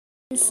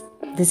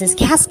This is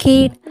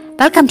Cascade.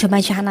 Welcome to my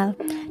channel.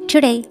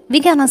 Today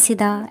we're gonna see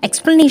the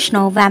explanation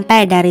of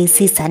Vampire Diaries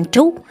Season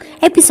 2,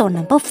 Episode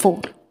number 4.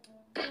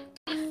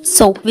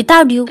 So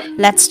without ado,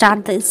 let's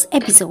start this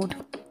episode.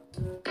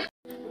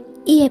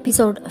 ഈ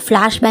episode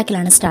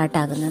ഫ്ലാഷ്ബാക്കിലാണ്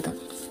സ്റ്റാർട്ടാകുന്നത്.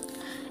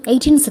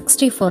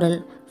 1864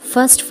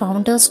 first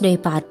founders day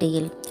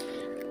പാർട്ടിയിൽ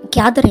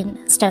Catherine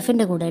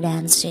സ്റ്റെഫൻ്റെ കൂടെ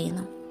dance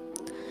ചെയ്യുന്നു.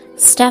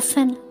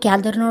 Stephen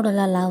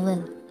കാതറിനോടുള്ള love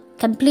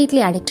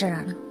completely addicted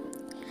ആണ്.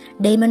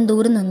 Damon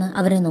ദൂരെ നിന്ന്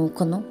അവരെ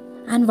നോക്കുന്നു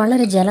and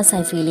വളരെ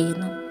ജലസായി ഫീൽ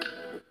ചെയ്യുന്നു.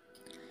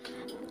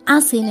 ആ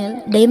സീനിൽ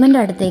ഡെയ്മൻ്റെ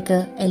അടുത്തേക്ക്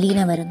എലീന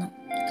വരുന്നു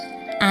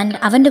ആൻഡ്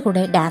അവൻ്റെ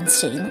കൂടെ ഡാൻസ്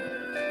ചെയ്യുന്നു.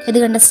 ഇത്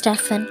കണ്ട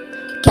സ്റ്റെഫൻ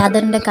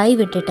കാതറിൻ്റെ കൈ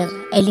വിട്ടിട്ട്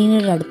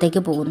എലീനയുടെ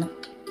അടുത്തേക്ക് പോകുന്നു.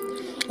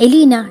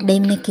 എലീന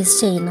ഡെയ്മനെ കിസ്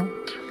ചെയ്യുന്നു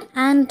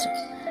ആൻഡ്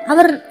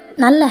അവർ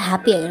നല്ല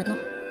ഹാപ്പി ആയിരുന്നു.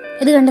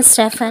 ഇത് കണ്ട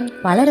സ്റ്റെഫൻ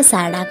വളരെ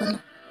സാഡാകുന്നു.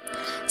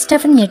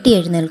 സ്റ്റെഫൻ ഞെട്ടി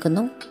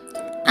എഴുന്നേൽക്കുന്നു.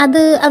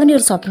 അത് അവൻ്റെ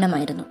ഒരു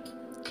സ്വപ്നമായിരുന്നു.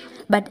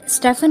 ബട്ട്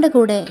സ്റ്റെഫൻ്റെ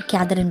കൂടെ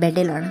കാതറിൻ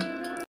ബെഡിലാണ്.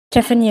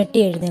 സ്റ്റെഫൻ ഞെട്ടി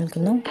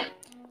എഴുന്നേൽക്കുന്നു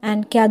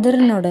ആൻഡ്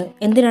കാതറിനോട്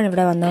എന്തിനാണ്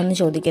ഇവിടെ വന്നതെന്ന്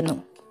ചോദിക്കുന്നു.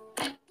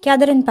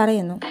 കാതറിൻ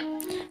പറയുന്നു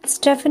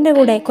സ്റ്റെഫൻ്റെ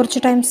കൂടെ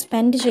കുറച്ച് ടൈം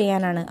സ്പെൻഡ്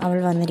ചെയ്യാനാണ് അവൾ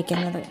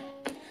വന്നിരിക്കുന്നത്.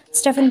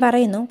 സ്റ്റെഫൻ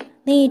പറയുന്നു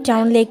നീ ഈ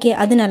ടൗണിലേക്ക്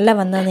അതിനല്ല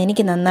വന്നതെന്ന്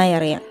എനിക്ക് നന്നായി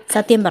അറിയാം,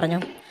 സത്യം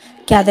പറഞ്ഞു.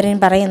 കാതറിൻ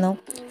പറയുന്നു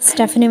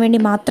സ്റ്റെഫന് വേണ്ടി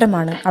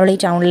മാത്രമാണ് അവൾ ഈ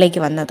ടൗണിലേക്ക്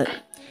വന്നത്,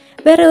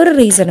 വേറെ ഒരു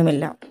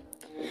റീസണുമില്ല.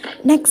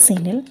 നെക്സ്റ്റ്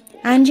സീനിൽ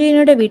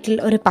ആൻജലീനയുടെ വീട്ടിൽ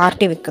ഒരു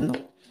പാർട്ടി വെക്കുന്നു.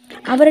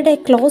 അവരുടെ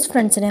ക്ലോസ്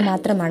ഫ്രണ്ട്സിനെ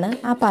മാത്രമാണ്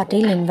ആ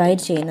പാർട്ടിയിൽ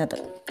ഇൻവൈറ്റ് ചെയ്യുന്നത്.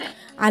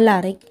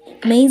 Alaric,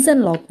 Mason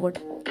Lockwood,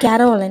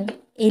 Caroline,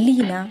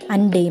 Elina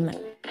and Damon.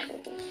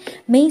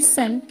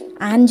 Mason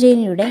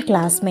ആൻജലീനയുടെ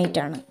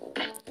classmate ആണ്.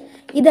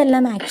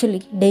 ഇതെല്ലാം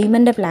ആക്ച്വലി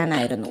ഡെയ്മൻ്റെ പ്ലാൻ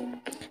ആയിരുന്നു,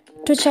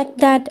 ടു ചെക്ക്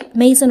ദാറ്റ്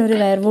മെയ്സൺ ഒരു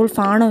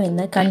വെയർവൂൾഫ് ആണോ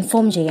എന്ന്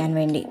കൺഫേം ചെയ്യാൻ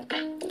വേണ്ടി.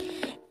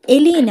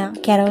 എലീന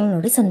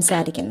കാരോലിനോട്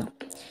സംസാരിക്കുന്നു.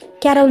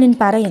 കാരോലിൻ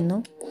പറയുന്നു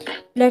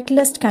ബ്ലഡ്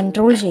ലെസ്റ്റ്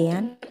കൺട്രോൾ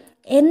ചെയ്യാൻ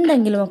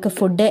എന്തെങ്കിലുമൊക്കെ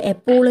ഫുഡ്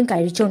എപ്പോഴും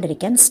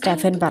കഴിച്ചുകൊണ്ടിരിക്കാൻ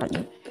സ്റ്റെഫൻ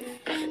പറഞ്ഞു.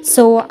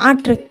 സോ ആ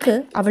ട്രിക്ക്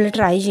അവൾ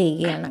ട്രൈ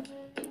ചെയ്യുകയാണ്.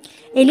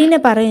 എലീന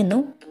പറയുന്നു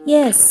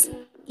യെസ്,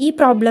 ഈ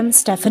പ്രോബ്ലം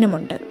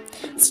സ്റ്റെഫനുമുണ്ട്.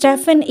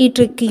 സ്റ്റെഫൻ ഈ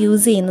ട്രിക്ക്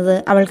യൂസ് ചെയ്യുന്നത്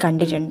അവൾ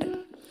കണ്ടിട്ടുണ്ട്.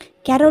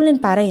 കാരോലിൻ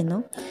പറയുന്നു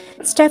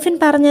സ്റ്റെഫൻ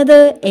പറഞ്ഞത്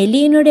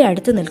എലീനയുടെ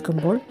അടുത്ത്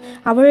നിൽക്കുമ്പോൾ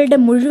അവളുടെ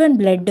മുഴുവൻ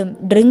ബ്ലഡും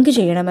ഡ്രിങ്ക്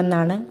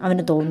ചെയ്യണമെന്നാണ്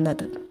അവന്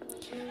തോന്നുന്നത്.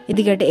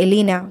 ഇത് കേട്ട്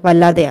എലീന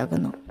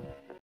വല്ലാതെയാകുന്നു.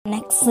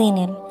 നെക്സ്റ്റ്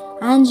സീനിൽ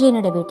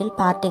ആൻജലീനയുടെ വീട്ടിൽ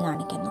പാർട്ടി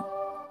കാണിക്കുന്നു.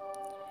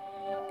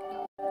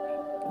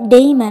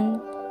 ഡെയ്മൺ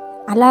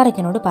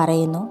അലാറിക്കിനോട്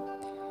പറയുന്നു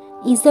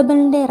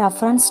ഇസബലിൻ്റെ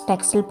റഫറൻസ്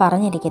ടെക്സ്റ്റിൽ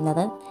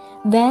പറഞ്ഞിരിക്കുന്നത്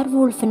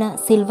വെയർവൂൾഫിന്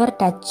സിൽവർ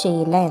ടച്ച്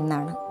ചെയ്യില്ല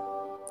എന്നാണ്.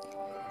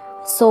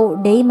 സോ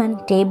ഡെയ്മൺ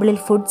ടേബിളിൽ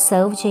ഫുഡ്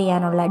സെർവ്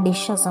ചെയ്യാനുള്ള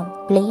ഡിഷസും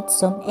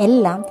പ്ലേറ്റ്സും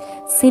എല്ലാം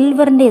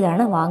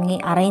സിൽവറിൻ്റേതാണ് വാങ്ങി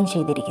അറേഞ്ച്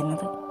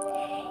ചെയ്തിരിക്കുന്നത്.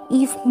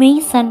 ഇഫ്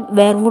മെയ്സൺ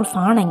വെയർവൂൾഫ്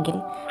ആണെങ്കിൽ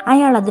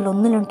അയാൾ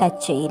അതിലൊന്നിലും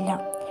ടച്ച് ചെയ്യില്ല.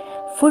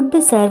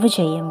 ഫുഡ് സെർവ്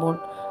ചെയ്യുമ്പോൾ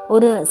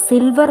ഒരു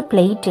സിൽവർ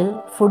പ്ലേറ്റിൽ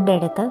ഫുഡ്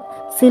എടുത്ത്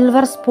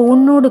സിൽവർ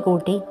സ്പൂണിനോട്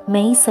കൂട്ടി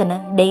മെയ്സന്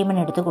ഡെയ്മൺ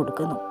എടുത്ത്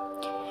കൊടുക്കുന്നു.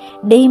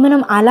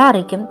 ഡെയ്മനും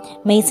അലാറിക്കും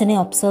മെയ്സനെ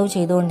ഒബ്സർവ്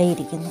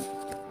ചെയ്തുകൊണ്ടേയിരിക്കുന്നു.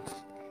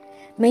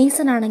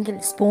 മെയ്സൺ ആണെങ്കിൽ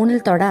സ്പൂണിൽ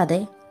തൊടാതെ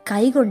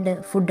കൈകൊണ്ട്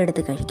ഫുഡ്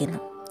എടുത്ത് കഴിക്കുന്നു.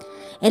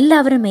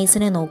 എല്ലാവരും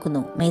മെയ്സനെ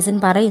നോക്കുന്നു. മെയ്സൺ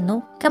പറയുന്നു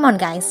കമോൺ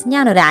ഗൈസ്,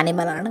 ഞാനൊരു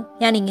ആനിമലാണ്,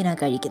 ഞാൻ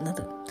ഇങ്ങനെയാണ്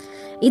കഴിക്കുന്നത്.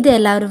 ഇത്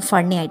എല്ലാവരും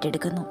ഫണ്ണി ആയിട്ട്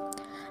എടുക്കുന്നു.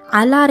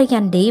 അലാറിക്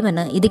ആൻഡ്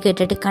ഡെയ്മന് ഇത്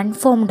കേട്ടിട്ട്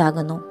കൺഫേംഡ്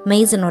ആകുന്നു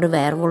മെയ്സൺ ഒരു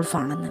വെയർവൂൾഫ്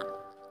ആണെന്ന്.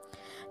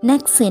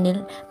 നെക്സ്റ്റ് സീനിൽ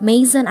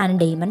മെയ്സൺ ആൻഡ്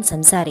ഡെയ്മൺ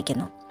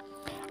സംസാരിക്കുന്നു.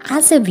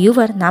 ആസ് എ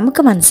വ്യൂവർ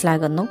നമുക്ക്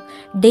മനസ്സിലാകുന്നു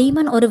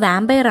ഡെയ്മൺ ഒരു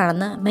വാമ്പയർ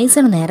ആണെന്ന്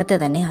മെയ്സൺ നേരത്തെ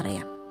തന്നെ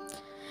അറിയാം.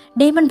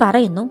 ഡെയ്മൺ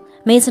പറയുന്നു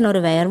മെയ്സൺ ഒരു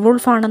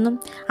വെയർവൂൾഫ് ആണെന്നും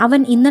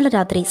അവൻ ഇന്നലെ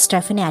രാത്രി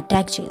സ്റ്റെഫനെ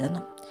അറ്റാക്ക്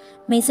ചെയ്തെന്നും.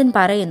 മെയ്സൺ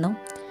പറയുന്നു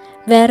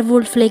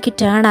വെയർവൂൾഫിലേക്ക്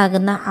ടേൺ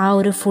ആകുന്ന ആ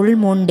ഒരു ഫുൾ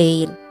മൂൺ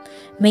ഡേയിൽ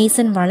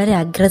മെയ്സൺ വളരെ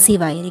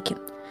അഗ്രസീവായിരിക്കും.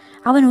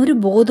 അവൻ ഒരു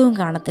ബോധവും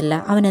കാണത്തില്ല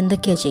അവൻ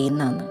എന്തൊക്കെയാണ്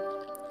ചെയ്യുന്നതെന്ന്.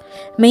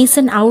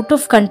 മെയ്സൺ ഔട്ട്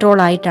ഓഫ് കൺട്രോൾ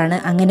ആയിട്ടാണ്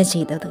അങ്ങനെ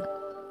ചെയ്തത്.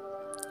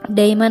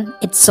 ഡെയ്മൺ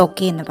ഇറ്റ്സ്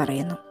ഓക്കെ എന്ന്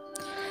പറയുന്നു.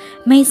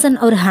 മെയ്സൺ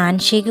ഒരു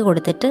ഹാൻഡ് ഷേക്ക്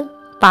കൊടുത്തിട്ട്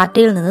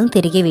പാർട്ടിയിൽ നിന്നും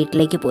തിരികെ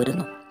വീട്ടിലേക്ക്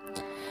പോരുന്നു.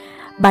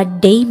 ബട്ട്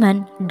ഡെയ്മൺ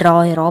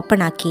ഡ്രോയർ ഓപ്പൺ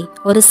ആക്കി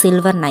ഒരു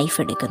സിൽവർ നൈഫ്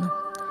എടുക്കുന്നു.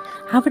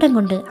 അവിടെ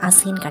കൊണ്ട് ആ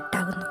സീൻ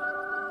കട്ടാകുന്നു.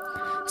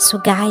 സോ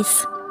ഗൈസ്,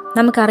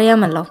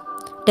 നമുക്കറിയാമല്ലോ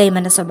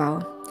ഡെയ്മൻ്റെ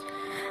സ്വഭാവം,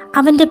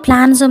 അവൻ്റെ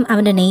പ്ലാൻസും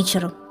അവൻ്റെ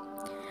നേച്ചറും.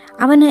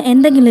 അവന്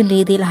എന്തെങ്കിലും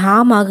രീതിയിൽ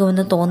ഹാം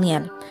ആകുമെന്ന്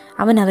തോന്നിയാൽ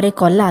അവൻ അവരെ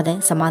കൊല്ലാതെ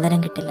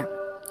സമാധാനം കിട്ടില്ല.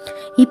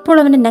 ഇപ്പോൾ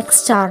അവൻ്റെ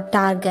നെക്സ്റ്റ്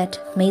ടാർഗറ്റ്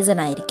മെയ്സൺ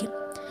ആയിരിക്കും.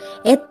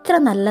 എത്ര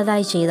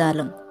നല്ലതായി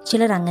ചെയ്താലും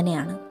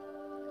ചിലരങ്ങനെയാണ്.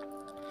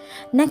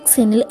 നെക്സ്റ്റ്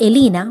സീനിൽ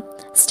എലീന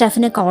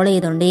സ്റ്റെഫനെ കോൾ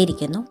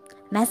ചെയ്തുകൊണ്ടേയിരിക്കുന്നു.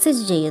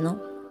 മെസ്സേജ് ചെയ്യുന്നു,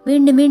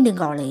 വീണ്ടും വീണ്ടും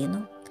കോൾ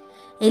ചെയ്യുന്നു.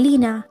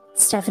 Elina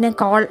സ്റ്റെഫനെ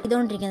call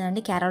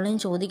ചെയ്തുകൊണ്ടിരിക്കുന്നുണ്ട്. കാരോലിൻ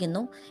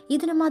ചോദിക്കുന്നു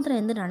ഇതിന് മാത്രം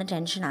എന്തിനാണ്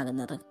ടെൻഷൻ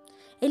ആകുന്നത്.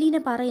 എലീന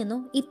പറയുന്നു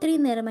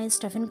ഇത്രയും നേരമായി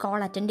സ്റ്റെഫൻ കോൾ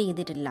അറ്റൻഡ്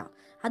ചെയ്തിട്ടില്ല,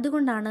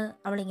 അതുകൊണ്ടാണ്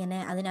അവളിങ്ങനെ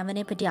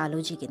അവനെപ്പറ്റി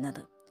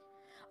ആലോചിക്കുന്നത്.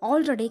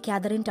 Already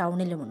Catherine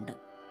ടൗണിലുമുണ്ട്.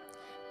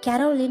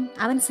 കാരോലിൻ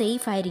അവൻ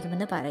സേഫ്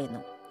ആയിരിക്കുമെന്ന് പറയുന്നു.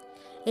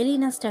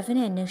 എലീന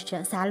സ്റ്റെഫനെ അന്വേഷിച്ച്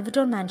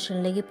സാൽവറ്റോർ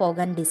മാൻഷനിലേക്ക്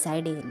പോകാൻ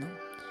ഡിസൈഡ് ചെയ്യുന്നു.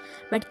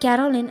 ബട്ട്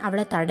കാരോലിൻ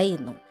അവളെ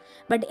തടയുന്നു.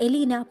 ബട്ട്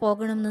എലീന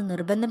പോകണമെന്ന്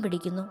നിർബന്ധം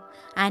പിടിക്കുന്നു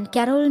ആൻഡ്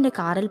കരോളിൻ്റെ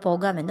കാറിൽ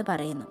പോകാമെന്ന്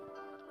പറയുന്നു.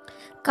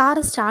 കാർ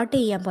സ്റ്റാർട്ട്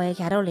ചെയ്യാൻ പോയ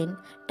കരോളിൻ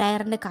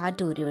ടയറിൻ്റെ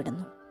കാറ്റ്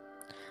ഊരിവിടുന്നു.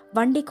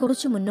 വണ്ടി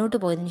കുറച്ച് മുന്നോട്ട്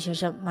പോയതിനു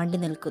ശേഷം വണ്ടി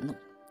നിൽക്കുന്നു.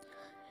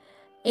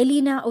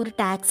 എലീന ഒരു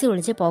ടാക്സി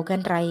വിളിച്ച് പോകാൻ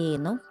ട്രൈ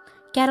ചെയ്യുന്നു.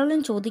 കരോളിൻ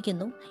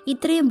ചോദിക്കുന്നു,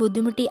 ഇത്രയും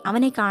ബുദ്ധിമുട്ടി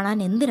അവനെ കാണാൻ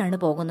എന്തിനാണ്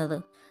പോകുന്നത്?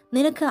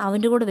 നിനക്ക്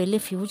അവൻ്റെ കൂടെ വലിയ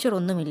ഫ്യൂച്ചർ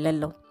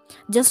ഒന്നുമില്ലല്ലോ,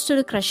 ജസ്റ്റ്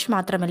ഒരു ക്രഷ്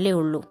മാത്രമല്ലേ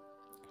ഉള്ളൂ.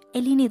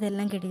 എലീന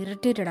ഇതെല്ലാം കേട്ട്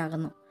ഇറിറ്റേറ്റഡ്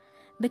ആകുന്നു.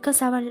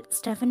 ബിക്കോസ് അവൾ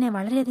സ്റ്റെഫനെ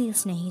വളരെയധികം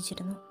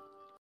സ്നേഹിച്ചിരുന്നു.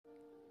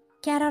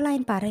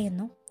 കാരോലൈൻ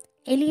പറയുന്നു,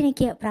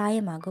 എലീനയ്ക്ക്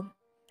പ്രായമാകും,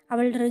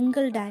 അവൾ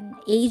റിങ്കിൾഡ് ആൻഡ്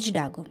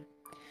ഏജ്ഡ് ആകും.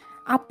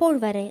 അപ്പോൾ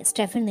വരെ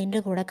സ്റ്റെഫൻ നിൻ്റെ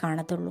കൂടെ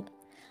കാണത്തുള്ളൂ.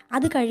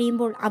 അത്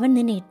കഴിയുമ്പോൾ അവൻ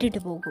നിന്നെ ഇട്ടിട്ട്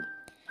പോകും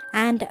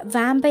ആൻഡ്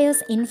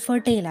വാമ്പയേഴ്സ്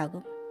ഇൻഫെർട്ടൈൽ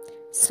ആകും.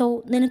 സോ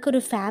നിനക്കൊരു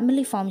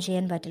ഫാമിലി ഫോം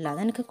ചെയ്യാൻ പറ്റില്ല,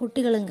 നിനക്ക്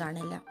കുട്ടികളും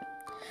കാണില്ല.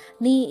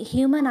 നീ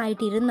ഹ്യൂമൻ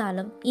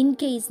ആയിട്ടിരുന്നാലും ഇൻ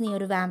കേസ് നീ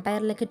ഒരു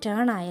വാമ്പയറിലേക്ക്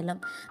ടേൺ ആയാലും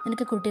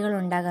നിനക്ക് കുട്ടികൾ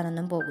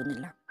ഉണ്ടാകാനൊന്നും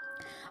പോകുന്നില്ല.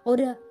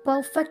 ഒരു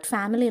പെർഫെക്റ്റ്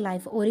ഫാമിലി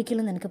ലൈഫ്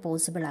ഒരിക്കലും നിനക്ക്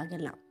പോസിബിൾ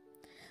ആകില്ല.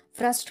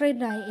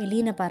 ഫ്രസ്ട്രേറ്റഡായി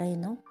എലീന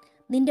പറയുന്നു,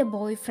 നിൻ്റെ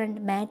ബോയ്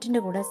ഫ്രണ്ട്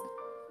മാറ്റിൻ്റെ കൂടെ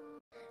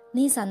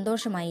നീ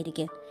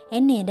സന്തോഷമായിരിക്കെ,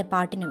 എന്നെ എൻ്റെ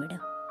പാട്ടിന് വിട്.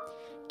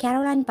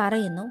 കാരോലൈൻ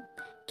പറയുന്നു,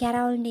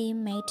 കാരോളിൻ്റെയും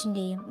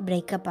മാറ്റിൻ്റെയും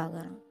ബ്രേക്കപ്പ്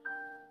ആകണം.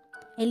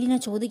 എലീന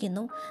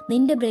ചോദിക്കുന്നു,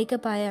 നിൻ്റെ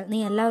ബ്രേക്കപ്പ് ആയാൽ നീ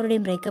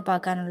എല്ലാവരുടെയും ബ്രേക്കപ്പ്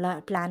ആക്കാനുള്ള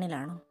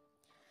പ്ലാനിലാണോ?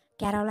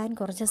 കാരോലൈൻ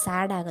കുറച്ച്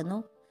സാഡാകുന്നു.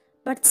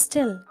 ബട്ട്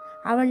സ്റ്റിൽ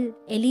അവൾ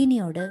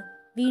എലീനയോട്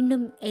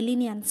വീണ്ടും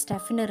എലീന ആൻഡ്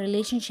സ്റ്റെഫിൻ്റെ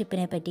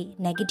റിലേഷൻഷിപ്പിനെ പറ്റി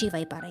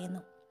നെഗറ്റീവായി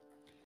പറയുന്നു.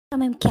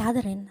 സമയം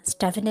കാതറിൻ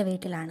സ്റ്റെഫിൻ്റെ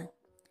വീട്ടിലാണ്.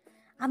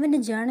 അവൻ്റെ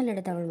ജേണൽ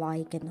എടുത്ത് അവൾ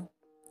വായിക്കുന്നു.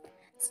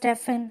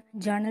 സ്റ്റെഫൻ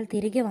ജേണൽ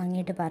തിരികെ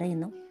വാങ്ങിയിട്ട്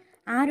പറയുന്നു,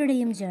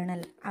 ആരുടെയും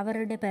ജേണൽ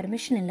അവരുടെ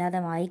പെർമിഷൻ ഇല്ലാതെ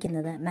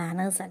വായിക്കുന്നത്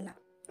മാനേഴ്സ് അല്ല.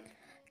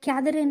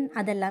 കാതറിൻ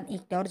അതെല്ലാം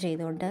ഇഗ്നോർ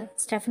ചെയ്തുകൊണ്ട്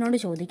സ്റ്റെഫനോട്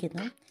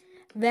ചോദിക്കുന്നു,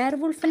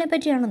 വെയർവുൾഫിനെ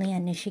പറ്റിയാണോ നീ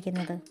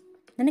അന്വേഷിക്കുന്നത്?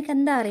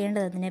 നിനക്കെന്താ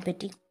അറിയേണ്ടത്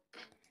അതിനെപ്പറ്റി?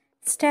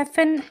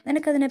 സ്റ്റെഫൻ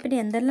നിനക്കതിനെപ്പറ്റി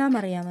എന്തെല്ലാം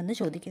അറിയാമെന്ന്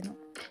ചോദിക്കുന്നു.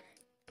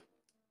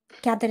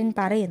 കാതറിൻ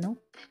പറയുന്നു,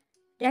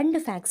 2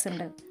 ഫാക്ട്സ്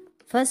ഉണ്ട്.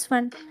 ഫസ്റ്റ്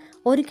വൺ,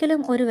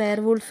 ഒരിക്കലും ഒരു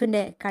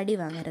വെയർവുൾഫിൻ്റെ കടി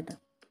വാങ്ങരുത്.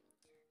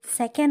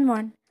 സെക്കൻഡ്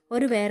വൺ,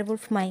 ഒരു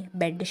വെയർവുൾഫുമായി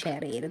ബെഡ്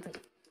ഷെയർ ചെയ്യരുത്.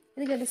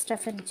 ഇത് കേട്ട്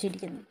സ്റ്റെഫൻ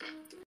ചിരിക്കുന്നു.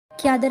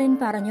 കാതറിൻ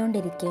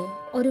പറഞ്ഞുകൊണ്ടിരിക്കെ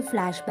ഒരു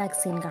ഫ്ലാഷ് ബാക്ക്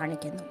സീൻ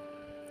കാണിക്കുന്നു.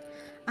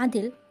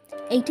 അതിൽ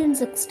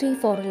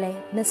 1864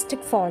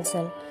 മിസ്റ്റിക്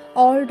ഫോൾസിൽ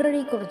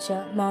ഓൾറെഡി കുറച്ച്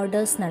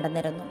മർഡേഴ്സ്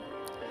നടന്നിരുന്നു.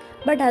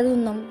 ബട്ട്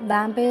അതൊന്നും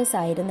വാമ്പയേഴ്സ്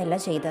ആയിരുന്നില്ല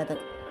ചെയ്തത്.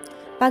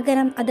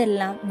 പകരം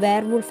അതെല്ലാം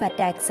വെയർവുൾഫ്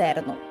അറ്റാക്സ്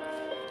ആയിരുന്നു.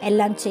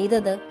 എല്ലാം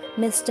ചെയ്തത്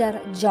മിസ്റ്റർ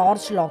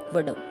ജോർജ്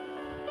ലോക്ക്വുഡും.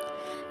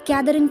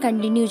 കാതറിൻ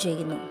കണ്ടിന്യൂ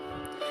ചെയ്യുന്നു,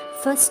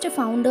 ഫസ്റ്റ്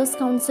ഫൗണ്ടേഴ്സ്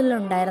കൗൺസിലിൽ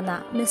ഉണ്ടായിരുന്ന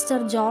മിസ്റ്റർ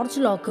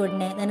ജോർജ്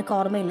ലോക്ക്വുഡിനെ നിനക്ക്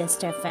ഓർമ്മയില്ലേ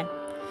സ്റ്റെഫൻ?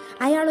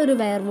 അയാളൊരു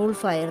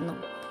വെയർവുൾഫായിരുന്നു.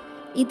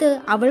 ഇത്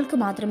അവൾക്ക്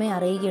മാത്രമേ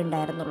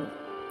അറിയുകയുണ്ടായിരുന്നുള്ളൂ.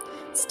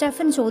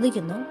 സ്റ്റെഫൻ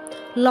ചോദിക്കുന്നു,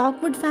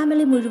 ലോക്ക്വുഡ്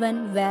ഫാമിലി മുഴുവൻ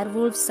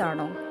വെയർവുൾഫ്സ്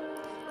ആണോ?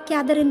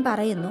 കാതറിൻ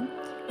പറയുന്നു,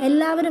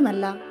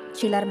 എല്ലാവരുമല്ല,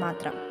 ചിലർ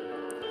മാത്രം.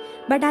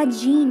 ബട്ട് ആ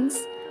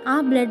ജീൻസ് ആ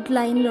ബ്ലഡ്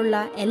ലൈനിലുള്ള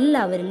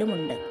എല്ലാവരിലും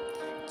ഉണ്ട്.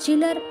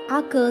 ചിലർ ആ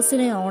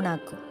കേഴ്സിനെ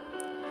ഓണാക്കും.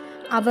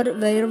 അവർ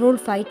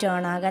വെയർവുൾഫായി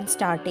ടേൺ ആകാൻ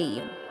സ്റ്റാർട്ട്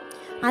ചെയ്യും.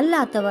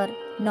 അല്ലാത്തവർ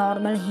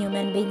നോർമൽ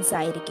ഹ്യൂമൻ ബീങ്സ്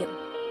ആയിരിക്കും.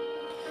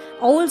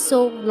 ഓൾസോ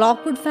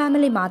ലോക്ക്വുഡ്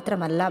ഫാമിലി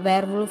മാത്രമല്ല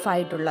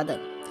വെയർവുൾഫായിട്ടുള്ളത്,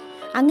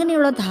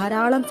 അങ്ങനെയുള്ള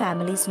ധാരാളം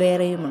ഫാമിലീസ്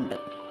വേറെയുമുണ്ട്.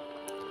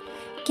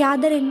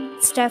 കാതറിൻ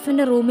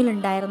സ്റ്റെഫൻ്റെ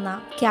റൂമിലുണ്ടായിരുന്ന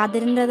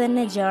കാതറിൻ്റെ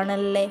തന്നെ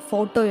ജേർണലിലെ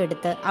ഫോട്ടോ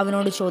എടുത്ത്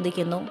അവനോട്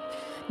ചോദിക്കുന്നു,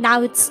 now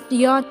it's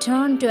your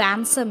turn to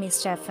answer me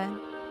Stephen.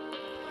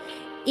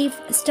 If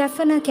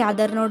സ്റ്റെഫന്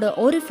കാതറിനോട്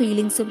ഒരു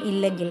ഫീലിങ്സും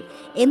ഇല്ലെങ്കിൽ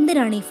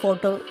എന്തിനാണ് ഈ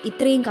ഫോട്ടോ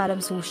ഇത്രയും കാലം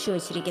സൂക്ഷിച്ചു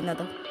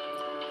വച്ചിരിക്കുന്നത്?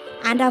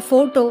 ആൻഡ് ആ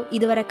ഫോട്ടോ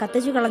ഇതുവരെ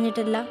കത്തിച്ചു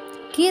കളഞ്ഞിട്ടില്ല,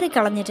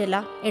 കീറിക്കളഞ്ഞിട്ടില്ല,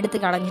 എടുത്ത്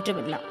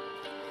കളഞ്ഞിട്ടുമില്ല.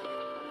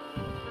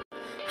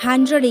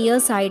 100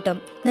 years ആയിട്ടും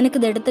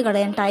നിനക്കിത് എടുത്തു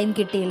കളയാൻ ടൈം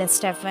കിട്ടിയില്ല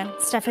സ്റ്റെഫൻ.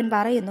 സ്റ്റെഫൻ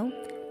പറയുന്നു,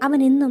 അവൻ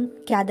ഇന്നും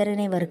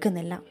കാതറിനെ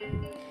വെറുക്കുന്നില്ല.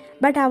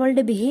 ബട്ട്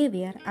അവളുടെ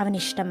ബിഹേവിയർ അവൻ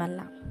ഇഷ്ടമല്ല.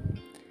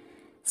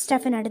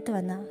 സ്റ്റെഫൻ അടുത്ത്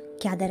വന്ന്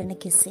കാതറിനെ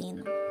കിസ്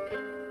ചെയ്യുന്നു.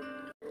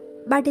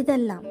 ബട്ട്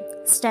ഇതെല്ലാം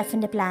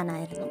സ്റ്റെഫിൻ്റെ പ്ലാൻ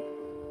ആയിരുന്നു.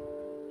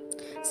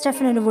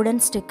 സ്റ്റെഫൻ ഒരു വുഡൻ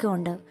സ്റ്റിക്ക്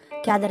കൊണ്ട്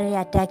കാതറിനെ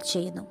അറ്റാക്ക്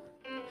ചെയ്യുന്നു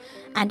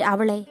ആൻഡ്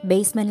അവളെ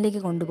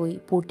ബേസ്മെൻറ്റിലേക്ക് കൊണ്ടുപോയി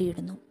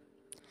പൂട്ടിയിടുന്നു.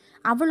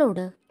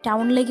 അവളോട്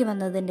ടൗണിലേക്ക്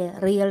വന്നതിൻ്റെ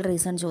റിയൽ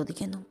റീസൺ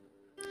ചോദിക്കുന്നു.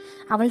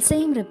 അവൾ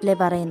സെയിം റിപ്ലൈ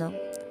പറയുന്നു,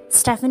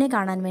 സ്റ്റെഫിനെ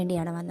കാണാൻ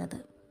വേണ്ടിയാണ് വന്നത്.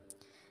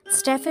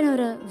 സ്റ്റെഫൻ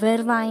ഒരു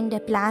വെർവൈൻ്റെ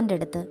പ്ലാന്റ്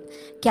എടുത്ത്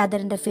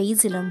കാതറിൻ്റെ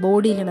ഫേസിലും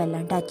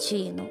ബോഡിയിലുമെല്ലാം ടച്ച്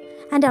ചെയ്യുന്നു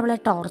ആൻഡ് അവളെ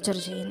ടോർച്ചർ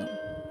ചെയ്യുന്നു.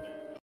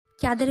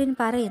 കാതറിൻ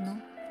പറയുന്നു,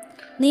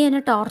 നീ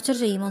എന്നെ ടോർച്ചർ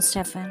ചെയ്യുമോ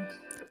സ്റ്റെഫൻ?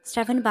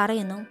 സ്റ്റെഫൻ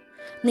പറയുന്നു,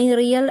 നീ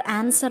റിയൽ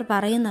ആൻസർ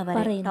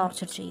പറയുന്നവരെ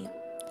ടോർച്ചർ ചെയ്യും.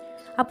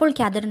 അപ്പോൾ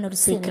കാതറിൻ ഒരു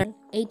സീക്രട്ട്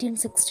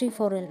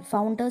 1864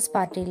 ഫൗണ്ടേഴ്സ്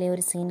പാർട്ടിയിലെ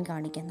ഒരു സീൻ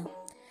കാണിക്കുന്നു.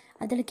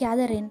 അതിൽ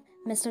കാതറിൻ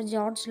മിസ്റ്റർ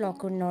ജോർജ്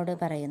ലോക്ക്വുഡിനോട്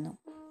പറയുന്നു,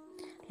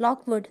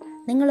 ലോക്ക്വുഡ്,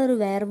 നിങ്ങളൊരു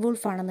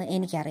വെയർവുൾഫാണെന്ന്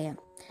എനിക്കറിയാം.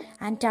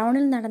 ആൻഡ്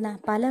ടൗണിൽ നടന്ന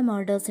പല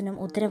മർഡേഴ്സിനും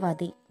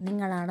ഉത്തരവാദി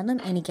നിങ്ങളാണെന്നും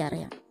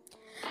എനിക്കറിയാം.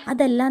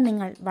 അതെല്ലാം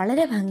നിങ്ങൾ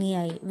വളരെ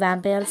ഭംഗിയായി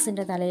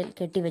വാമ്പയർസിൻ്റെ തലയിൽ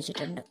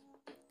കെട്ടിവെച്ചിട്ടുണ്ട്.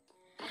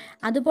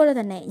 അതുപോലെ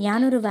തന്നെ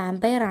ഞാനൊരു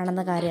വാമ്പയർ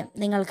ആണെന്ന കാര്യം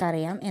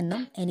നിങ്ങൾക്കറിയാം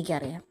എന്നും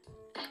എനിക്കറിയാം.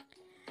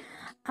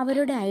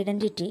 അവരുടെ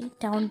identity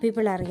town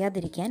people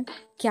അറിയാതിരിക്കാൻ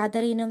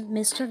കാതറീനും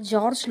mister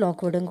George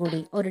ലോക്ക്വുഡും കൂടി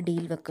ഒരു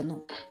ഡീൽ വെക്കുന്നു.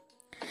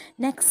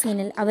 നെക്സ്റ്റ്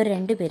സീനിൽ അവർ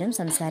രണ്ടുപേരും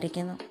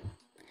സംസാരിക്കുന്നു.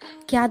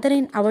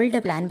 കാതറീൻ അവളുടെ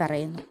പ്ലാൻ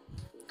പറയുന്നു.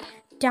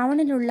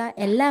 ടൗണിലുള്ള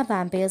എല്ലാ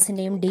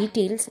വാമ്പയേഴ്സിൻ്റെയും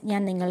ഡീറ്റെയിൽസ്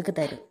ഞാൻ നിങ്ങൾക്ക്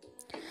തരും.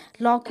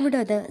 ലോക്ക്വുഡ്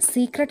അത്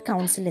സീക്രട്ട്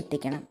കൗൺസിൽ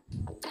എത്തിക്കണം.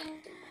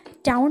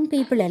 ടൗൺ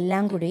പീപ്പിൾ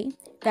എല്ലാം കൂടി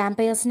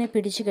വാമ്പയേഴ്സിനെ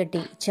പിടിച്ചു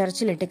കെട്ടി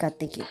ചർച്ചിലിട്ട്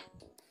കത്തിക്കും.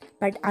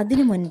 ബട്ട്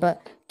അതിനു മുൻപ്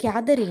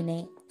കാതറീനെ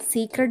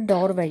സീക്രട്ട്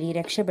ഡോർ വഴി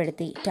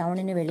രക്ഷപ്പെടുത്തി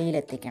ടൗണിന്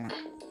വെളിയിലെത്തിക്കണം.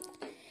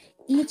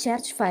 ഈ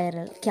ചർച്ച്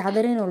ഫയറിൽ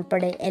കാതറീൻ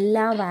ഉൾപ്പെടെ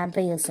എല്ലാ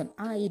വാമ്പയേഴ്സും,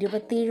 ആ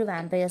 27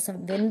 വാമ്പയേഴ്സും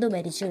വെന്തു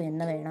മരിച്ചു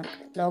എന്ന് വേണം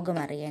ലോകം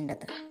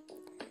അറിയേണ്ടത്.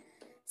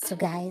 സോ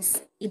ഗൈസ്,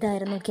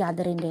 ഇതായിരുന്നു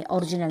കാതറീൻ്റെ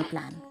ഒറിജിനൽ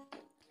പ്ലാൻ.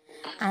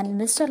 ആൻഡ്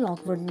മിസ്റ്റർ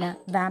ലോക്ക്വുഡിന്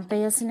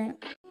വാമ്പയേഴ്സിനെ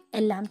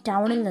എല്ലാം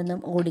ടൗണിൽ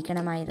നിന്നും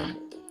ഓടിക്കണമായിരുന്നു.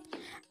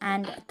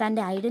 ആൻഡ്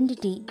തൻ്റെ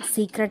ഐഡൻറ്റിറ്റി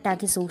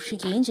സീക്രട്ടാക്കി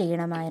സൂക്ഷിക്കുകയും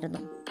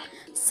ചെയ്യണമായിരുന്നു.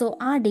 സോ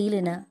ആ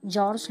ഡീലിന്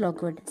ജോർജ്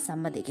ലോക്ക്വുഡ്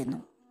സമ്മതിക്കുന്നു.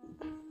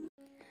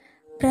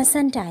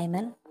 പ്രസൻറ്റ്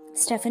ടൈമിൽ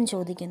സ്റ്റെഫൻ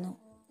ചോദിക്കുന്നു,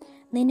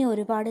 നിന്നെ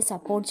ഒരുപാട്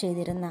സപ്പോർട്ട്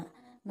ചെയ്തിരുന്ന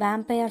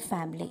വാമ്പയർ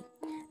ഫാമിലി,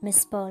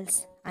 മിസ് പേൾസ്,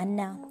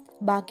 അന്ന,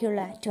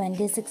 ബാക്കിയുള്ള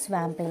 26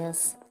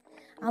 വാമ്പയേഴ്സ്,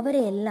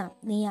 അവരെയെല്ലാം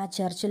നീ ആ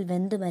ചർച്ചിൽ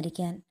വെന്തു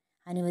മരിക്കാൻ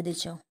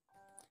അനുവദിച്ചോ?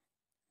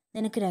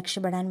 നിനക്ക്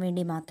രക്ഷപ്പെടാൻ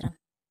വേണ്ടി മാത്രം?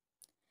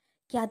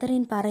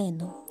 കാതറീൻ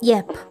പറയുന്നു,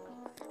 yep,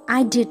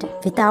 I did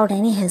without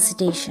any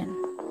hesitation.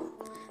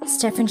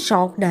 Stephen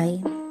ഷോക്ക്ഡായി.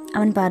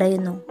 അവൻ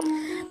പറയുന്നു,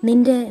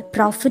 നിന്റെ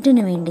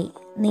പ്രോഫിറ്റിന് വേണ്ടി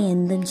നീ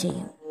എന്തും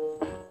ചെയ്യും.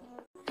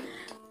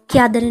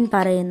 കാതറീൻ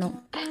പറയുന്നു,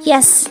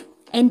 യെസ്,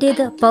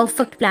 എൻ്റേത്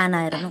പെർഫെക്റ്റ് പ്ലാൻ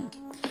ആയിരുന്നു.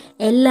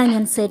 എല്ലാം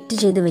ഞാൻ സെറ്റ്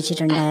ചെയ്ത്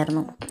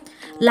വെച്ചിട്ടുണ്ടായിരുന്നു.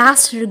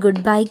 ലാസ്റ്റ് ഒരു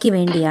ഗുഡ് ബൈക്ക്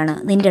വേണ്ടിയാണ്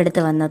നിൻ്റെ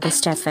അടുത്ത് വന്നത്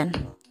സ്റ്റെഫൻ.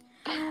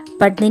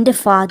 ബട്ട് നിൻ്റെ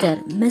ഫാദർ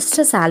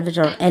മിസ്റ്റർ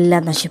സാൽവറ്റോർ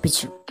എല്ലാം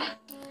നശിപ്പിച്ചു.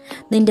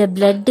 നിൻ്റെ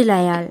ബ്ലഡിൽ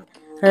അയാൾ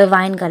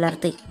റിവൈൻ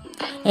കലർത്തി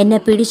എന്നെ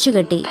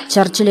പിടിച്ചുകെട്ടി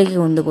ചർച്ചിലേക്ക്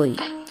കൊണ്ടുപോയി.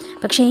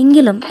 പക്ഷേ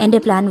എങ്കിലും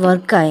എൻ്റെ പ്ലാൻ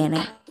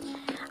വർക്കായേനെ.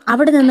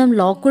 അവിടെ നിന്നും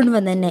ലോക്ക്വുഡ്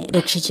വന്ന് എന്നെ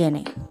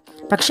രക്ഷിച്ചേനെ.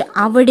 പക്ഷെ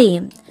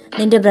അവിടെയും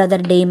നിൻ്റെ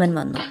ബ്രദർ ഡേമൻ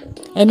വന്നു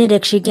എന്നെ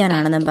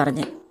രക്ഷിക്കാനാണെന്നും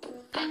പറഞ്ഞ്.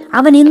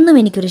 അവൻ ഇന്നും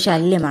എനിക്കൊരു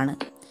ശല്യമാണ്.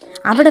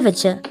 അവിടെ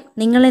വെച്ച്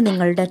നിങ്ങളെ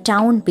നിങ്ങളുടെ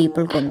ടൗൺ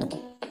പീപ്പിൾ കൊന്നു.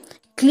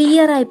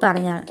 ക്ലിയറായി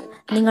പറഞ്ഞാൽ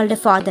നിങ്ങളുടെ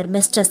ഫാദർ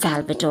മിസ്റ്റർ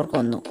സാൽവറ്റോർ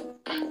കൊന്നു.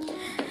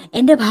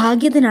 എൻ്റെ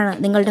ഭാഗ്യത്തിനാണ്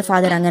നിങ്ങളുടെ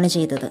ഫാദർ അങ്ങനെ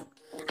ചെയ്തത്.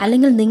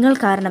 അല്ലെങ്കിൽ നിങ്ങൾ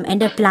കാരണം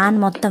എൻ്റെ പ്ലാൻ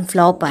മൊത്തം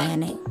ഫ്ലോപ്പ്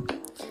ആയനെ.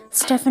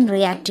 സ്റ്റെഫൻ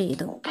റിയാക്ട്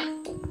ചെയ്തു.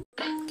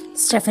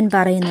 സ്റ്റെഫൻ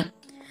പറയുന്നു,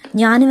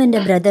 ഞാനും എൻ്റെ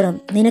ബ്രദറും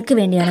നിനക്ക്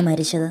വേണ്ടിയാണ്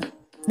മരിച്ചത്,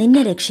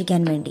 നിന്നെ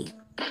രക്ഷിക്കാൻ വേണ്ടി.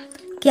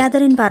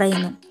 കാതറീൻ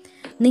പറയുന്നു,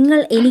 നിങ്ങൾ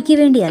എനിക്ക്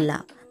വേണ്ടിയല്ല,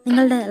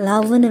 നിങ്ങളുടെ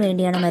ലവിന്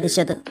വേണ്ടിയാണ്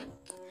മരിച്ചത്.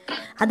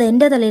 അത്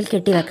എൻ്റെ തലയിൽ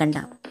കെട്ടിവെക്കണ്ട.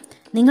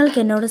 നിങ്ങൾക്ക്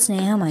എന്നോട്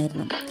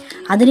സ്നേഹമായിരുന്നു.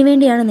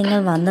 അതിനുവേണ്ടിയാണ് നിങ്ങൾ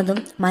വന്നതും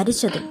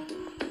മരിച്ചതും.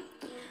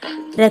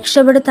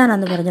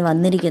 രക്ഷപ്പെടുത്താനെന്ന് പറഞ്ഞ്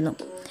വന്നിരിക്കുന്നു.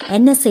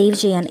 എന്നെ സേവ്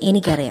ചെയ്യാൻ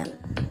എനിക്കറിയാം.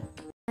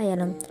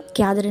 ആയാലും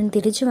കാതറീൻ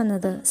തിരിച്ചു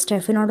വന്നത്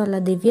സ്റ്റെഫനോടുള്ള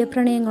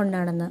ദിവ്യപ്രണയം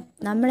കൊണ്ടാണെന്ന്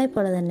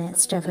നമ്മളെപ്പോലെ തന്നെ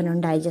സ്റ്റെഫനും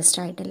ഡൈജസ്റ്റ്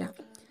ആയിട്ടില്ല.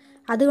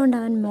 അതുകൊണ്ട്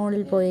അവൻ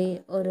മോളിൽ പോയി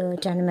ഒരു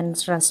 10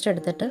 minutes റെസ്റ്റ്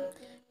എടുത്തിട്ട്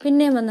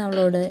പിന്നെയും വന്ന്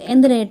അവളോട്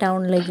എന്തിനായി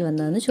ടൗണിലേക്ക്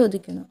വന്നതെന്ന്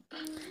ചോദിക്കുന്നു.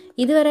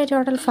 ഇതുവരെ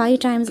ടോട്ടൽ 5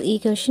 times ഈ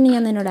ക്വസ്റ്റ്യൻ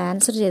ഞാൻ നിന്നോട്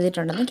ആൻസർ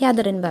ചെയ്തിട്ടുണ്ടെന്ന്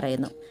കാതറീൻ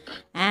പറയുന്നു.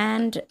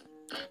 ആൻഡ്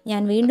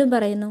ഞാൻ വീണ്ടും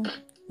പറയുന്നു,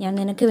 ഞാൻ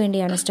നിനക്ക്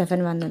വേണ്ടിയാണ്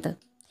സ്റ്റെഫൻ വന്നത്.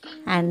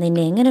 ആൻഡ്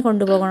നിന്നെ എങ്ങനെ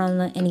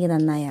കൊണ്ടുപോകണമെന്ന് എനിക്ക്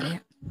നന്നായി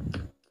അറിയാം.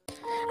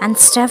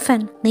 ആൻഡ്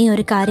സ്റ്റെഫൻ, നീ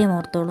ഒരു കാര്യം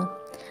ഓർത്തോളൂ,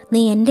 നീ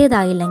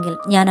എൻ്റേതായില്ലെങ്കിൽ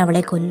ഞാൻ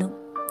അവളെ കൊല്ലും,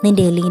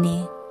 നിൻ്റെ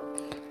എലീനയെ,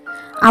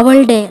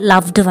 അവളുടെ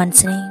ലവ്ഡ്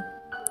വൺസിനെ.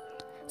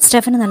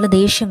 സ്റ്റെഫന് നല്ല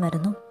ദേഷ്യം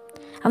വരുന്നു.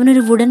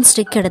 അവനൊരു വുഡൻ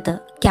സ്റ്റിക്ക് എടുത്ത്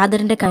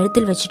കാതറിൻ്റെ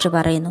കഴുത്തിൽ വെച്ചിട്ട്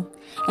പറയുന്നു,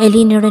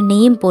 എലീനയുടെ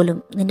നെയിം പോലും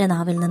നിൻ്റെ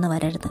നാവിൽ നിന്ന്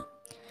വരരുത്.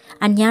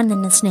 ആൻഡ് ഞാൻ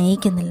നിന്നെ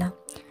സ്നേഹിക്കുന്നില്ല.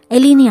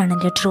 എലീനയാണ്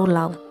എൻ്റെ true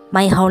love,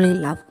 my holy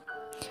love.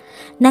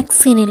 Next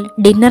സീനിൽ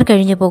ഡിന്നർ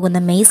കഴിഞ്ഞു പോകുന്ന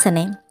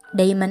മെയ്സനെ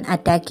ഡെയ്മൻ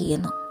അറ്റാക്ക്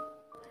ചെയ്യുന്നു.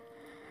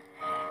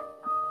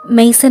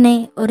 മെയ്സനെ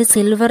ഒരു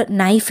സിൽവർ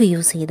നൈഫ്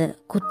യൂസ് ചെയ്ത്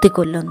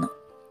കുത്തിക്കൊല്ലുന്നു.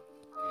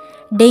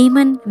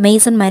 ഡെയ്മൻ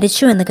മെയ്സൺ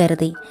മരിച്ചു എന്ന്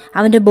കരുതി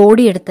അവൻ്റെ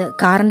ബോഡി എടുത്ത്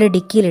കാറിൻ്റെ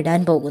ഡിക്കിയിലിടാൻ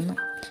പോകുന്നു.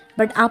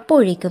 ബട്ട്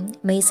അപ്പോഴേക്കും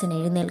മെയ്സൺ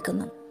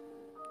എഴുന്നേൽക്കുന്നു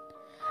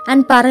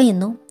ആൻഡ്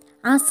പറയുന്നു,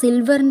 ആ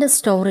സിൽവറിൻ്റെ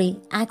സ്റ്റോറി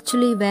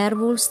ആക്ച്വലി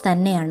വെയർവൂൾഫ്സ്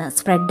തന്നെയാണ്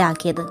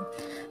സ്പ്രെഡാക്കിയത്,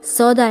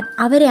 സോ ദാറ്റ്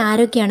അവരെ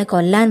ആരൊക്കെയാണ്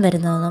കൊല്ലാൻ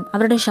വരുന്നതെന്നും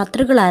അവരുടെ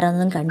ശത്രുക്കൾ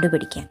ആരാണെന്നും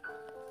കണ്ടുപിടിക്കാൻ.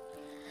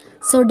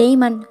 സോ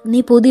ഡെയ്മൻ,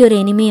 നീ പുതിയൊരു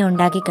എനിമിയെ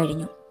ഉണ്ടാക്കി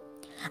കഴിഞ്ഞു.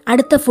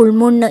 അടുത്ത ഫുൾ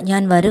മൂണിന്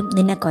ഞാൻ വരും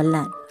നിന്നെ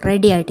കൊല്ലാൻ,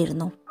 റെഡി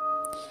ആയിട്ടിരുന്നു.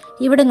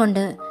 ഇവിടെ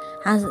കൊണ്ട്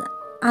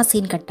ആ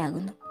സീൻ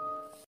കട്ടാകുന്നു.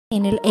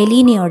 സീനിൽ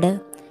എലീനയോട്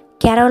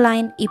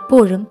കാരോലൈൻ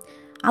ഇപ്പോഴും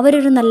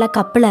അവരൊരു നല്ല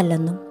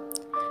കപ്പിളല്ലെന്നും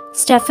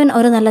സ്റ്റെഫൻ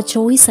ഒരു നല്ല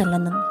ചോയ്സ്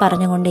അല്ലെന്നും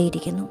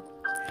പറഞ്ഞുകൊണ്ടേയിരിക്കുന്നു.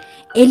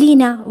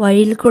 എലീന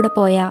വഴിയിൽ കൂടെ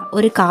പോയ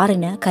ഒരു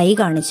കാറിന് കൈ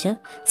കാണിച്ച്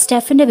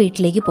സ്റ്റെഫൻ്റെ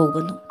വീട്ടിലേക്ക്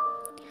പോകുന്നു.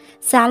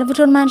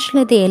 സാൽവറ്റോർ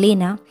മാൻഷനിലെത്തിയ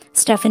എലീന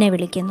സ്റ്റെഫനെ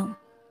വിളിക്കുന്നു.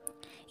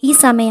 ഈ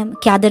സമയം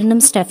കാതറിനും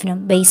സ്റ്റെഫനും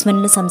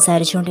ബേസ്മെൻറ്റിൽ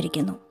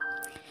സംസാരിച്ചുകൊണ്ടിരിക്കുന്നു.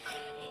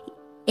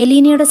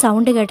 എലീനയുടെ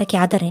സൗണ്ട് കേട്ട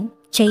കാതറിൻ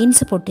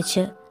ചെയിൻസ്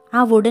പൊട്ടിച്ച്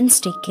ആ വുഡൻ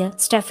സ്റ്റിക്ക്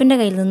സ്റ്റെഫൻ്റെ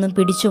കയ്യിൽ നിന്നും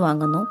പിടിച്ചു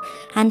വാങ്ങുന്നു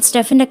ആൻഡ്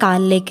സ്റ്റെഫൻ്റെ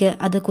കാലിലേക്ക്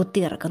അത്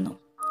കുത്തിയിറക്കുന്നു.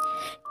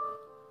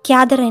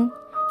 കാതറിൻ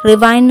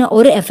റിവൈനിന്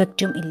ഒരു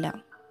എഫക്റ്റും ഇല്ല.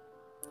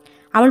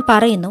 അവൾ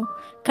പറയുന്നു,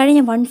 കഴിഞ്ഞ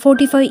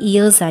 145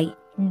 ഇയേഴ്സായി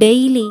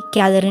ഡെയിലി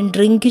കാതറിൻ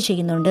ഡ്രിങ്ക്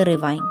ചെയ്യുന്നുണ്ട്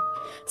റിവൈൻ,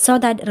 സോ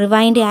ദാറ്റ്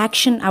റിവൈൻ്റെ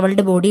ആക്ഷൻ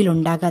അവളുടെ ബോഡിയിൽ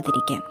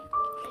ഉണ്ടാകാതിരിക്കാൻ.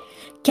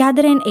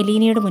 കാതറിൻ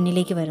എലീനയുടെ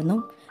മുന്നിലേക്ക് വരുന്നു.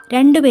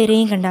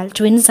 രണ്ടുപേരെയും കണ്ടാൽ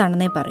ട്വിൻസ്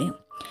ആണെന്നേ പറയും.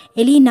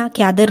 എലീന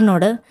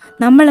കാതറിനോട്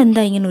നമ്മൾ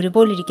എന്താ ഇങ്ങനെ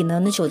ഒരുപോലെ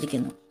ഇരിക്കുന്നതെന്ന്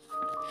ചോദിക്കുന്നു.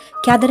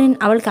 കാതറിൻ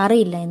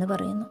അവൾക്കറിയില്ല എന്ന്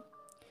പറയുന്നു.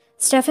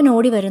 സ്റ്റെഫൻ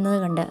ഓടി വരുന്നത്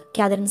കണ്ട്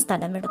കാതറിൻ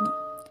സ്ഥലം വിടുന്നു.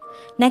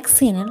 നെക്സ്റ്റ്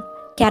സീനിൽ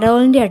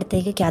കരോളിൻ്റെ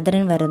അടുത്തേക്ക്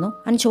കാതറിൻ വരുന്നു.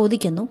 അവൻ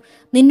ചോദിക്കുന്നു,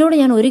 നിന്നോട്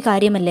ഞാൻ ഒരു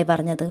കാര്യമല്ലേ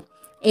പറഞ്ഞത്,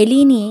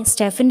 എലീനയെ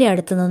സ്റ്റെഫിൻ്റെ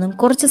അടുത്തു നിന്നും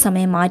കുറച്ച്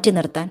സമയം മാറ്റി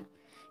നിർത്താൻ.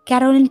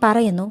 കരോളിൻ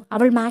പറയുന്നു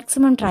അവൾ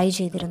മാക്സിമം ട്രൈ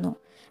ചെയ്തിരുന്നു,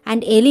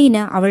 ആൻഡ് എലീന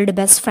അവളുടെ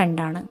ബെസ്റ്റ്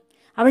ഫ്രണ്ടാണ്,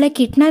 അവളെ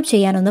കിഡ്നാപ്പ്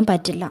ചെയ്യാനൊന്നും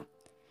പറ്റില്ല.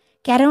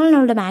 കരോളിൻ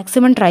അവളുടെ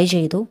മാക്സിമം ട്രൈ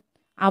ചെയ്തു,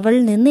 അവൾ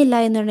നിന്നില്ല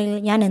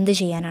എന്നുണ്ടെങ്കിൽ ഞാൻ എന്ത്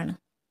ചെയ്യാനാണ്.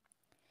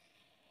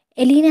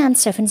 എലീന ആൻഡ്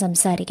സ്റ്റെഫൻ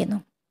സംസാരിക്കുന്നു.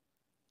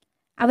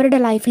 അവരുടെ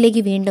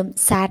ലൈഫിലേക്ക് വീണ്ടും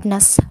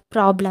സാഡ്നസ്,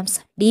 പ്രോബ്ലംസ്,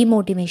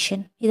 ഡീമോട്ടിവേഷൻ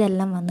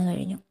ഇതെല്ലാം വന്നു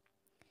കഴിഞ്ഞു.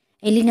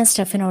 എലീന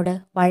സ്റ്റെഫനോട്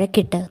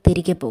വഴക്കിട്ട്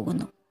തിരികെ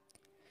പോകുന്നു.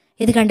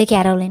 ഇത് കണ്ട്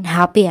കാരോലിൻ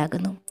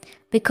ഹാപ്പിയാകുന്നു.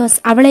 ബിക്കോസ്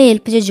അവളെ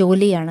ഏൽപ്പിച്ച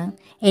ജോലിയാണ്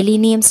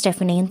എലീനയും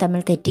സ്റ്റെഫനെയും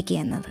തമ്മിൽ തെറ്റിക്കുക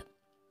എന്നത്.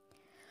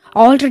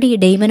 ഓൾറെഡി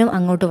ഡെയ്മനും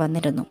അങ്ങോട്ട്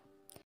വന്നിരുന്നു.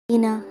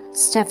 എലീന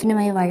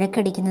സ്റ്റെഫനുമായി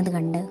വഴക്കടിക്കുന്നത്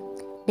കണ്ട്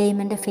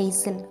ഡെയ്മൻ്റെ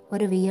ഫേസിൽ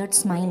ഒരു വിയേർഡ്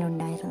സ്മൈൽ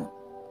ഉണ്ടായിരുന്നു.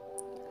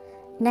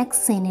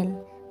 നെക്സ്റ്റ് സീനിൽ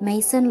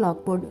മെയ്സൺ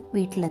ലോക്ക്വുഡ്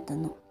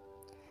വീട്ടിലെത്തുന്നു.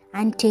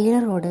 ആൻഡ്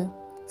ടൈലറോട്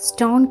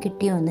സ്റ്റോൺ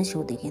കിട്ടിയോ എന്ന്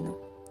ചോദിക്കുന്നു.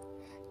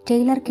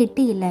 ടൈലർ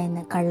കിട്ടിയില്ല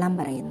എന്ന് കള്ളം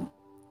പറയുന്നു.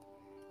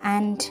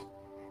 ആൻഡ്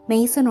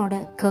മെയ്സണോട്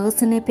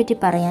കേഴ്സിനെ പറ്റി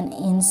പറയാൻ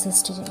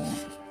ഇൻസിസ്റ്റ് ചെയ്യുന്നു.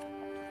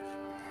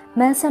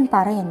 മെയ്സൺ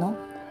പറയുന്നു,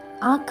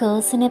 ആ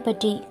കേഴ്സിനെ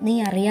പറ്റി നീ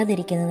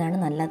അറിയാതിരിക്കുന്നതാണ്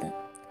നല്ലത്.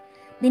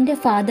 നിൻ്റെ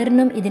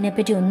ഫാദറിനും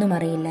ഇതിനെപ്പറ്റി ഒന്നും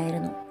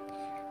അറിയില്ലായിരുന്നു,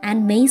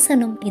 ആൻഡ്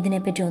മെയ്സണും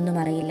ഇതിനെപ്പറ്റി ഒന്നും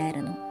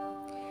അറിയില്ലായിരുന്നു.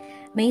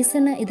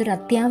 മെയ്സണ് ഇതൊരു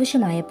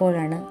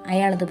അത്യാവശ്യമായപ്പോഴാണ്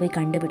അയാളത് പോയി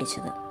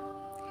കണ്ടുപിടിച്ചത്.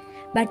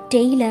 ബട്ട്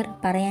ടൈലർ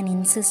പറയാൻ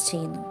ഇൻസിസ്റ്റ്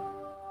ചെയ്യുന്നു.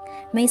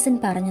 മെയ്സൺ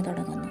പറഞ്ഞു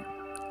തുടങ്ങുന്നു,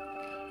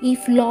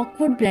 ഇഫ്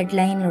ലോക്ക്വുഡ് ബ്ലഡ്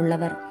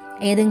ലൈനിലുള്ളവർ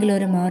ഏതെങ്കിലും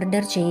ഒരു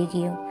മർഡർ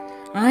ചെയ്യുകയോ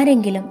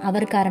ആരെങ്കിലും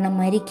അവർ കാരണം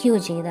മരിക്കുകയോ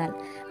ചെയ്താൽ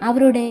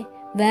അവരുടെ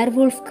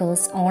വെയർവൂൾഫ്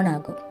കേഴ്സ് ഓൺ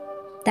ആകും.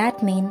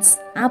 ദാറ്റ് മീൻസ്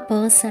ആ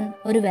പേഴ്സൺ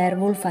ഒരു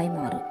വെയർവൂൾഫായി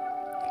മാറും.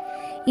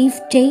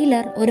 ഇഫ്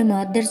ടൈലർ ഒരു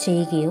മർഡർ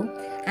ചെയ്യുകയോ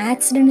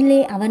ആക്സിഡൻ്റലി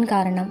അവൻ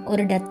കാരണം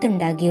ഒരു ഡെത്ത്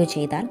ഉണ്ടാകുകയോ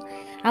ചെയ്താൽ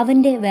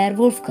അവൻ്റെ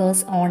വെയർവൂൾഫ്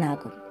കേഴ്സ് ഓൺ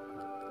ആകും.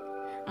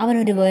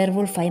 അവനൊരു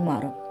വെയർവൂൾഫായി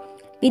മാറും.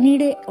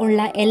 പിന്നീട്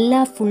ഉള്ള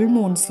എല്ലാ ഫുൾ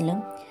മൂൺസിലും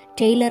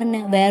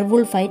ടൈലറിന്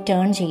വെയർവൂൾഫായി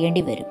ടേൺ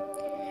ചെയ്യേണ്ടി വരും.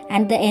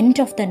 And the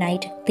end of the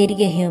night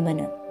തിരികെ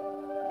ഹ്യൂമന്.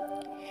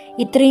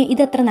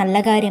 ഇതത്ര നല്ല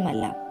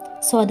കാര്യമല്ല,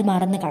 സോ അത്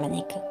മറന്നു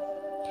കളഞ്ഞേക്ക്.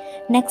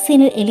 നെക്സ്റ്റ്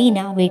സീനിൽ എലീന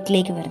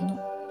വീട്ടിലേക്ക് വരുന്നു.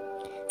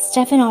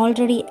 സ്റ്റെഫൻ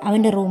ഓൾറെഡി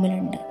അവൻ്റെ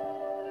റൂമിലുണ്ട്.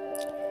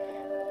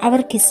 അവർ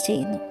കിസ്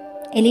ചെയ്യുന്നു.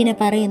 എലീന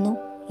പറയുന്നു,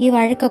 ഈ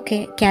വഴക്കൊക്കെ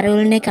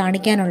കരോളിനെ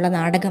കാണിക്കാനുള്ള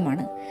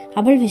നാടകമാണ്,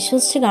 അവൾ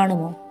വിശ്വസിച്ച്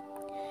കാണുമോ?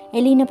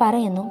 എലീന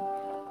പറയുന്നു,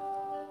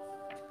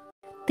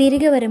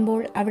 തിരികെ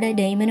വരുമ്പോൾ അവിടെ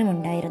ഡെയ്മനും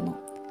ഉണ്ടായിരുന്നു.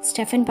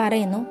 സ്റ്റെഫൻ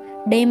പറയുന്നു,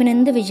 ഡെയ്മൻ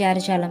എന്ത്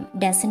വിചാരിച്ചാലും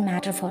doesn't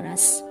matter for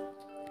us.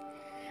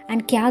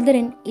 And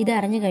Catherine ഇത്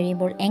അറിഞ്ഞു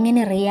കഴിയുമ്പോൾ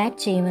എങ്ങനെ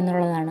റിയാക്ട്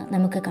ചെയ്യുമെന്നുള്ളതാണ്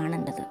നമുക്ക്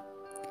കാണേണ്ടത്.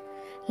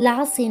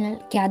 ലാസ്റ്റ് സീനിൽ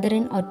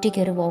കാതറിൻ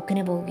ഒറ്റയ്ക്കൊരു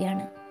വോക്കിന്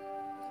പോവുകയാണ്.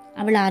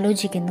 അവൾ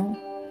ആലോചിക്കുന്നു,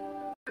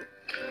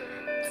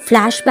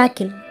 ഫ്ലാഷ്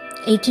ബാക്കിൽ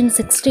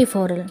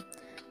 1864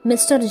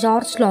 മിസ്റ്റർ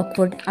ജോർജ്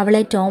ലോക്ക്വുഡ്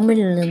അവളെ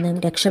ടോമിൽ നിന്നും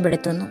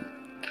രക്ഷപ്പെടുത്തുന്നു.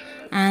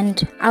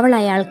 ആൻഡ് അവൾ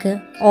അയാൾക്ക്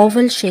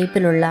ഓവൽ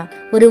ഷേപ്പിലുള്ള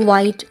ഒരു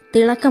വൈറ്റ്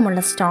തിളക്കമുള്ള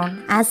സ്റ്റോൺ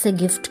ആസ് എ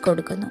ഗിഫ്റ്റ്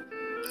കൊടുക്കുന്നു.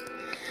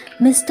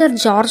 മിസ്റ്റർ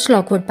ജോർജ്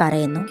ലോക്ക്വുഡ്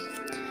പറയുന്നു,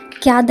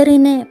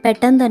 കാതറിനെ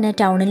പെട്ടെന്ന് തന്നെ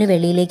ടൗണിന്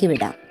വെളിയിലേക്ക്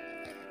വിടാം.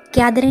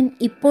 കാതറിൻ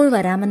ഇപ്പോൾ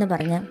വരാമെന്ന്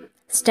പറഞ്ഞ്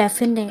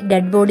സ്റ്റെഫിൻ്റെ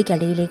ഡെഡ്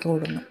ബോഡിക്കടിയിലേക്ക്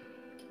ഓടുന്നു.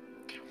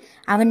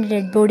 അവൻ്റെ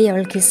ഡെഡ് ബോഡി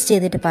അവൾ കിസ്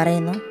ചെയ്തിട്ട്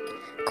പറയുന്നു,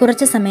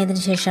 കുറച്ച്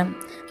സമയത്തിന് ശേഷം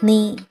നീ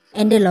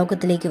എൻ്റെ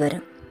ലോകത്തിലേക്ക്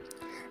വരും,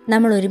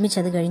 നമ്മൾ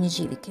ഒരുമിച്ചത് കഴിഞ്ഞ്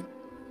ജീവിക്കും,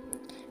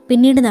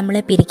 പിന്നീട്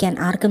നമ്മളെ പിരിക്കാൻ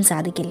ആർക്കും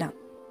സാധിക്കില്ല.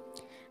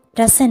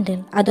 പ്രസൻറ്റിൽ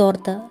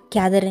അതോർത്ത്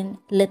കാതറിൻ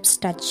ലിപ്സ്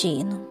ടച്ച്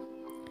ചെയ്യുന്നു.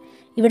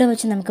 ഇവിടെ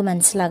വെച്ച് നമുക്ക്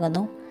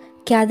മനസ്സിലാകുന്നു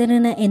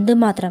കാതറിന്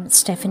എന്തുമാത്രം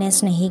സ്റ്റെഫിനെ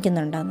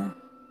സ്നേഹിക്കുന്നുണ്ടെന്ന്.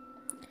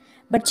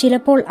 ബട്ട്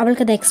ചിലപ്പോൾ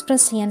അവൾക്കത്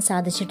എക്സ്പ്രസ് ചെയ്യാൻ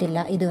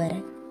സാധിച്ചിട്ടില്ല ഇതുവരെ.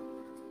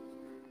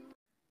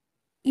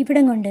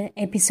 ഇവിടം കൊണ്ട്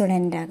എപ്പിസോഡ്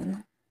എൻഡ് ആകുന്നു.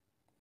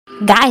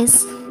 ഗൈസ്,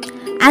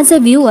 ആസ് എ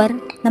വ്യൂവർ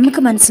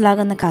നമുക്ക്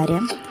മനസ്സിലാകുന്ന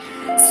കാര്യം,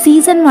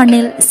 സീസൺ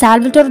 1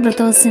 സാൽവറ്റോർ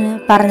ബ്രദേഴ്സിന്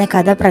പറഞ്ഞ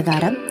കഥ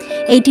പ്രകാരം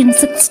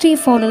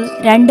 1864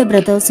 2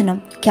 ബ്രദേഴ്സിനും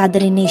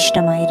കാതറിനെ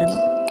ഇഷ്ടമായിരുന്നു.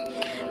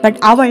 ബട്ട്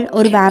അവൾ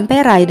ഒരു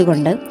വാമ്പയർ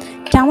ആയതുകൊണ്ട്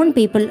ടൗൺ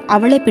പീപ്പിൾ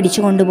അവളെ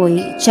പിടിച്ചുകൊണ്ടുപോയി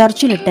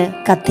ചർച്ചിലിട്ട്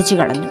കത്തിച്ചു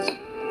കളഞ്ഞു.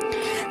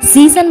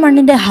 സീസൺ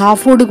 1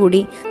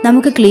 ഹാഫോടുകൂടി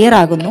നമുക്ക് ക്ലിയർ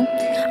ആകുന്നു,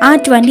 ആ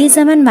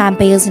 27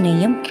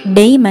 വാമ്പയേഴ്സിനെയും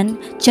ഡെയ്മൻ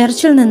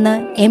ചർച്ചിൽ നിന്ന്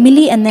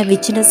എമിലി എന്ന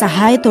വിച്ചിൻ്റെ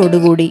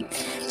സഹായത്തോടുകൂടി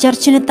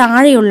ചർച്ചിന്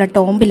താഴെയുള്ള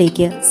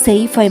ടോംബിലേക്ക്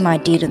സേഫായി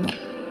മാറ്റിയിരുന്നു.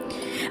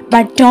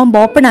 ബട്ട് ടോംബ്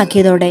ഓപ്പൺ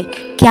ആക്കിയതോടെ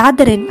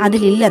കാതറിൻ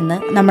അതിലില്ലെന്ന്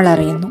നമ്മൾ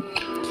അറിയുന്നു.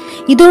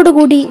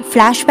 ഇതോടുകൂടി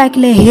ഫ്ലാഷ്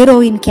ബാക്കിലെ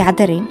ഹീറോയിൻ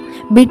കാതറിൻ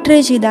ബിട്രേ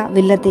ചെയ്ത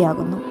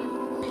വില്ലത്തിയാകുന്നു.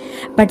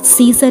 ബട്ട്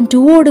സീസൺ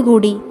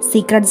 2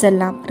 സീക്രട്സ്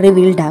എല്ലാം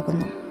റിവീൽഡ്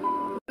ആകുന്നു.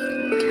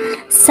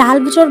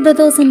 സാൽവറ്റോർ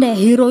ബ്രദേഴ്സിൻ്റെ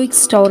ഹീറോയിക്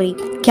സ്റ്റോറി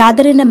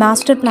കാതറിൻ്റെ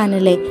മാസ്റ്റർ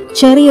പ്ലാനിലെ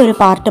ചെറിയൊരു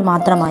പാർട്ട്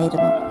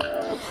മാത്രമായിരുന്നു.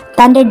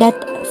 തൻ്റെ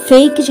ഡെത്ത്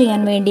ഫേക്ക്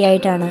ചെയ്യാൻ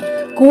വേണ്ടിയായിട്ടാണ്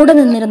കൂടെ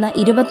നിന്നിരുന്ന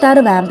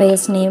 26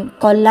 വാമ്പയേഴ്സിനെയും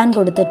കൊല്ലാൻ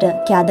കൊടുത്തിട്ട്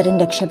കാതറിൻ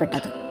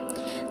രക്ഷപ്പെട്ടത്.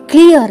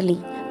 ക്ലിയർലി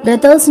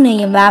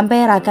ബ്രദേഴ്സിനെയും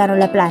വാമ്പയർ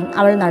ആക്കാനുള്ള പ്ലാൻ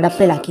അവൾ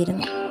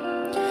നടപ്പിലാക്കിയിരുന്നു.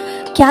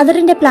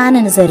 കാതറിൻ്റെ പ്ലാൻ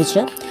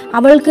അനുസരിച്ച്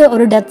അവൾക്ക്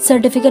ഒരു ഡെത്ത്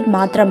സർട്ടിഫിക്കറ്റ്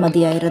മാത്രം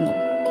മതിയായിരുന്നു.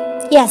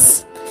 യെസ്,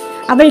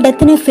 അവൾ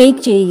ഡെത്തിനെ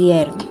ഫേക്ക്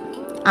ചെയ്യുകയായിരുന്നു,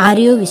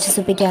 ആരെയോ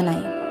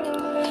വിശ്വസിപ്പിക്കാനായി.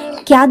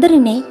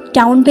 കാതറിനെ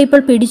ടൗൺ പീപ്പിൾ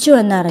പിടിച്ചു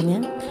എന്നറിഞ്ഞ്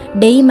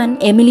ഡെയ്മൻ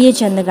എമിലിയെ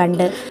ചെന്ന്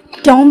കണ്ട്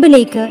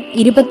ടോംബിലേക്ക്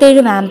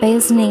 27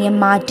 വാമ്പയേഴ്സിനെയും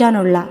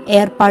മാറ്റാനുള്ള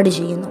ഏർപ്പാട്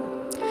ചെയ്യുന്നു.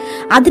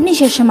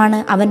 അതിനുശേഷമാണ്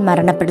അവൻ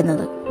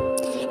മരണപ്പെടുന്നത്.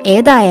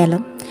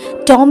 ഏതായാലും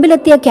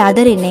ടോംബിലെത്തിയ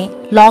കാതറിനെ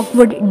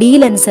ലോക്ക്വുഡ്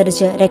ഡീൽ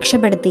അനുസരിച്ച്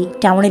രക്ഷപ്പെടുത്തി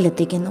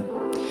ടൗണിലെത്തിക്കുന്നു.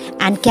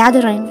 And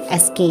Catherine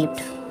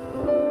escaped.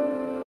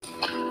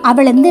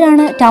 അവൾ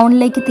എന്തിനാണ്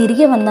ടൗണിലേക്ക്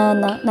തിരികെ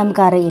വന്നതെന്ന്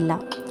നമുക്കറിയില്ല.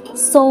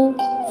 So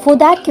for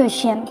that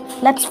question,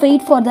 let's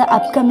wait for the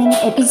upcoming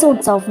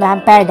episodes of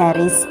Vampire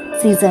Diaries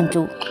Season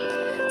 2.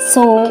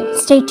 So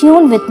stay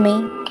tuned with me.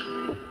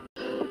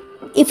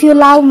 If you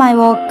love my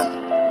work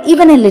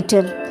even a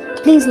little,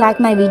 please like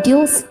my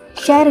videos,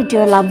 share it to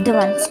your loved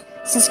ones,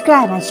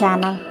 subscribe my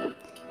channel.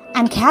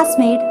 And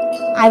castmate,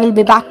 I will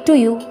be back to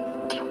you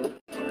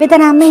with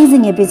an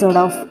amazing episode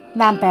of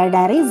Vampire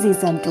Diaries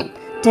Season 2.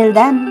 Till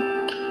then,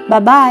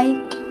 bye bye.